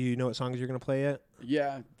songs. Do you know what songs you're gonna play yet?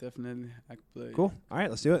 Yeah, definitely. I can play. Cool. All right,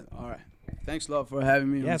 let's do it. All right. Thanks a lot for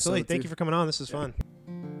having me. Yeah, absolutely. Thank you for coming on. This is fun.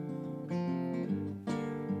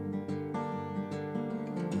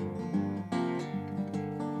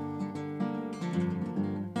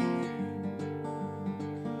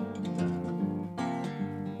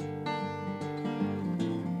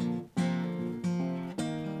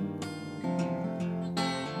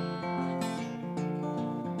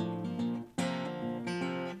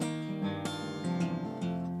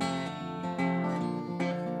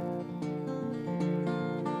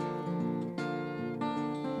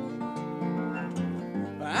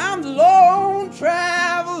 I'm the lone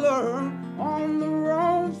traveler on the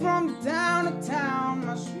road from town to town,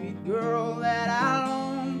 my sweet girl that I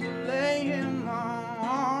long to lay in my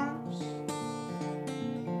arms.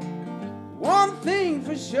 One thing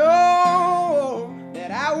for sure,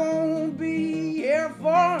 that I won't be here for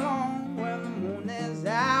long. When the moon is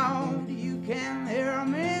out, you can hear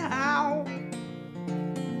me howl.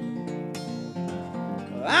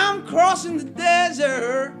 I'm crossing the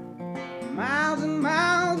desert, miles and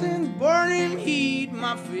miles in burning heat.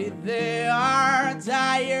 My feet, they are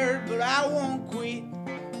tired, but I won't quit.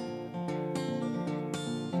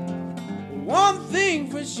 One thing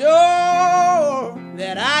for sure,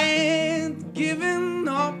 that I ain't giving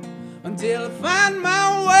up until I find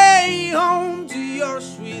my way home to your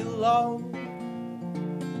sweet love.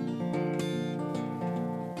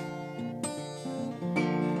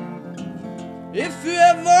 If you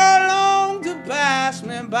ever long to pass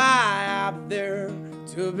me by out there,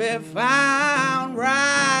 to be found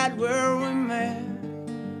right where we met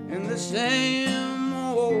in the same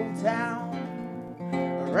old town,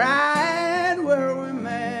 right where we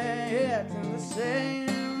met in the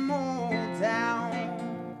same old town.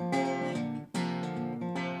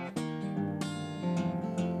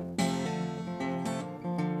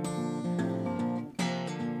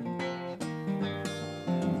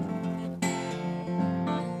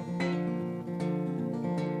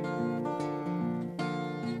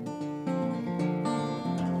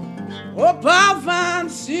 Hope I'll find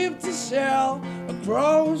a ship to sail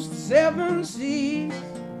across the seven seas.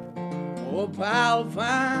 Hope I'll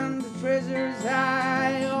find the treasures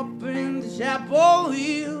high up in the Chapel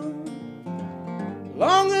Hill.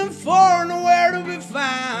 Longing for nowhere to be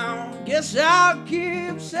found. Guess I'll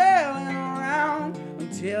keep sailing around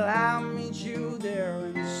until I meet you there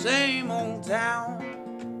in the same old town.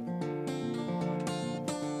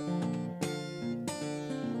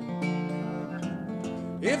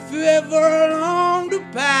 If you ever long to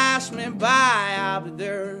pass me by, I'll be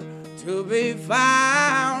there to be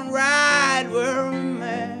found, right where we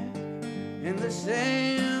met in the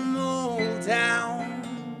same old town.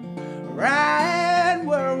 Right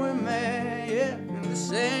where we met, yeah, in the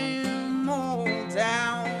same old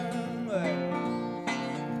town.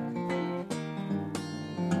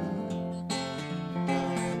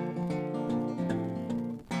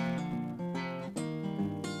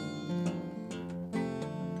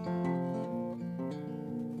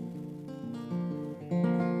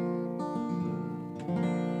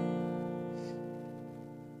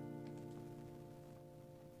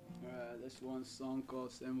 This one song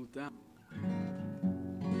called Same Town.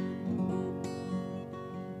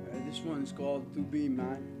 This one is called To Be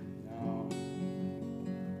Mine.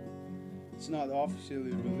 It's not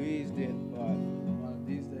officially released yet, but one of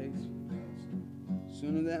these days,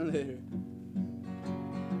 sooner than later.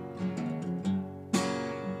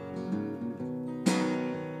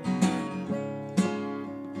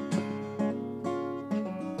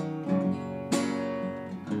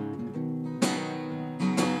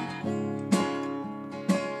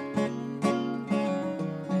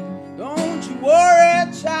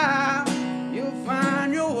 Worry, child, you'll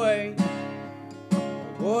find your way.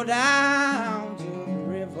 Go down to the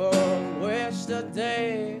river, waste a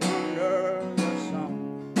day under the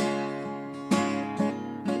sun.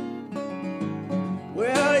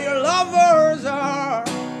 Well, your lovers are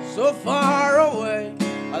so far away.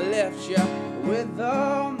 I left you with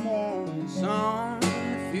the morning sun.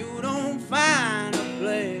 If you don't find a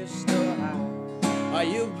place to hide,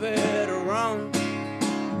 you better run.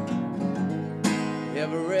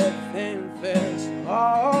 Everything feels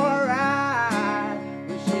alright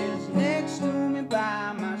when she's next to me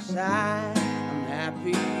by my side. I'm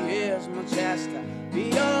happy as much as to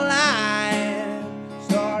be alive.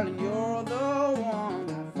 Darling, you're the one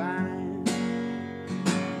I find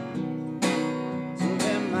to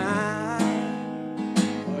be mine.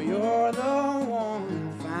 Oh, you're the one I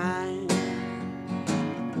find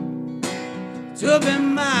to be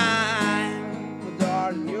mine. Oh,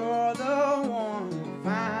 darling, you're the one.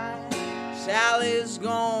 Sally's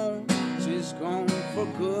gone, she's gone for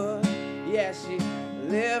good. Yeah, she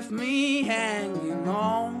left me hanging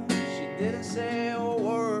on. She didn't say a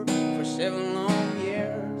word for 7 long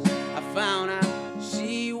years. I found out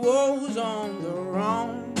she was on the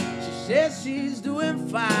run. She said she's doing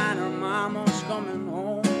fine, her mama's coming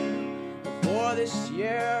home for this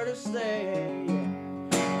year to stay.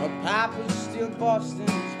 Her papa's still busting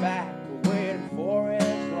his back, waiting for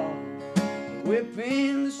his law,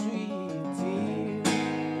 whipping the sweet tea.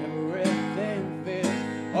 Everything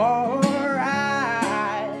feels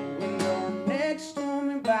alright when you're next to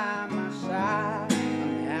me by my side.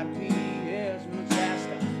 I'm happy as much as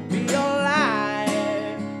to be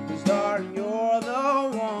alive. 'Cause darling, you're the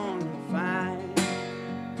one to find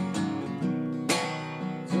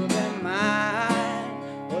to be mine.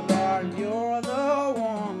 Oh, darling, you're the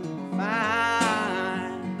one to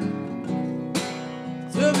find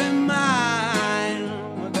to be mine.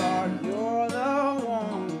 Oh, darling, you're the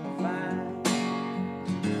one to find.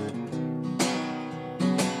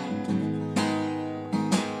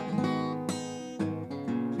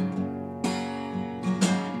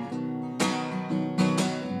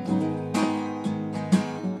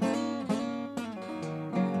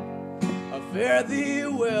 I fare thee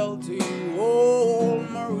well to you, old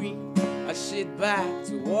Marie. I sit back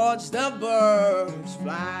to watch the birds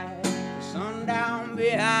fly. The sun down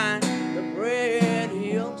behind the red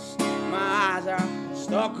hills. My eyes are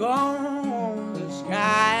stuck on the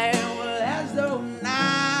sky. Well, as the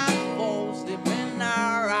night falls deep in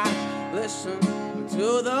our eyes, listen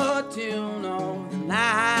to the tune of the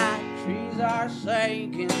night. Trees are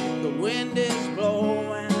shaking, the wind is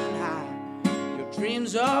blowing high. Your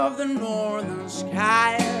dreams of the northern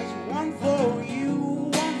skies, one for you,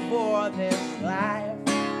 one for this life,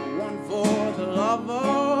 one for the love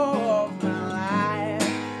of my life.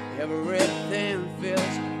 Everything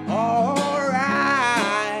feels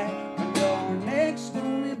alright when you're next to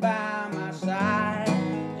me by my side.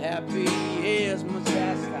 Happy as much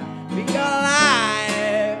as I be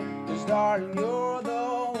alive. 'Cause darling, you're the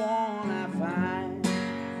one I find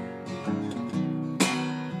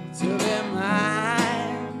to be mine.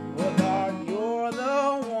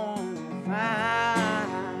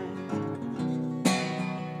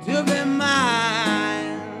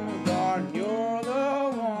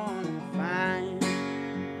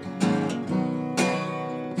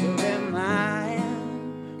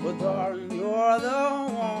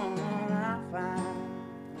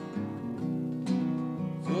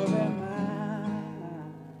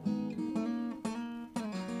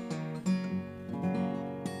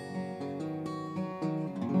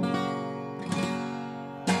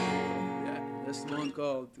 Just one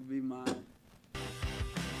call to be mine.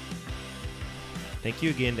 Thank you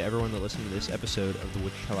again to everyone that listened to this episode of the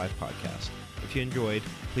Wichita Life Podcast. If you enjoyed,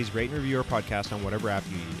 please rate and review our podcast on whatever app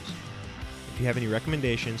you use. If you have any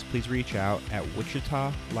recommendations, please reach out at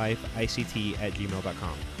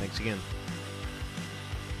wichitalifeict@gmail.com. Thanks again.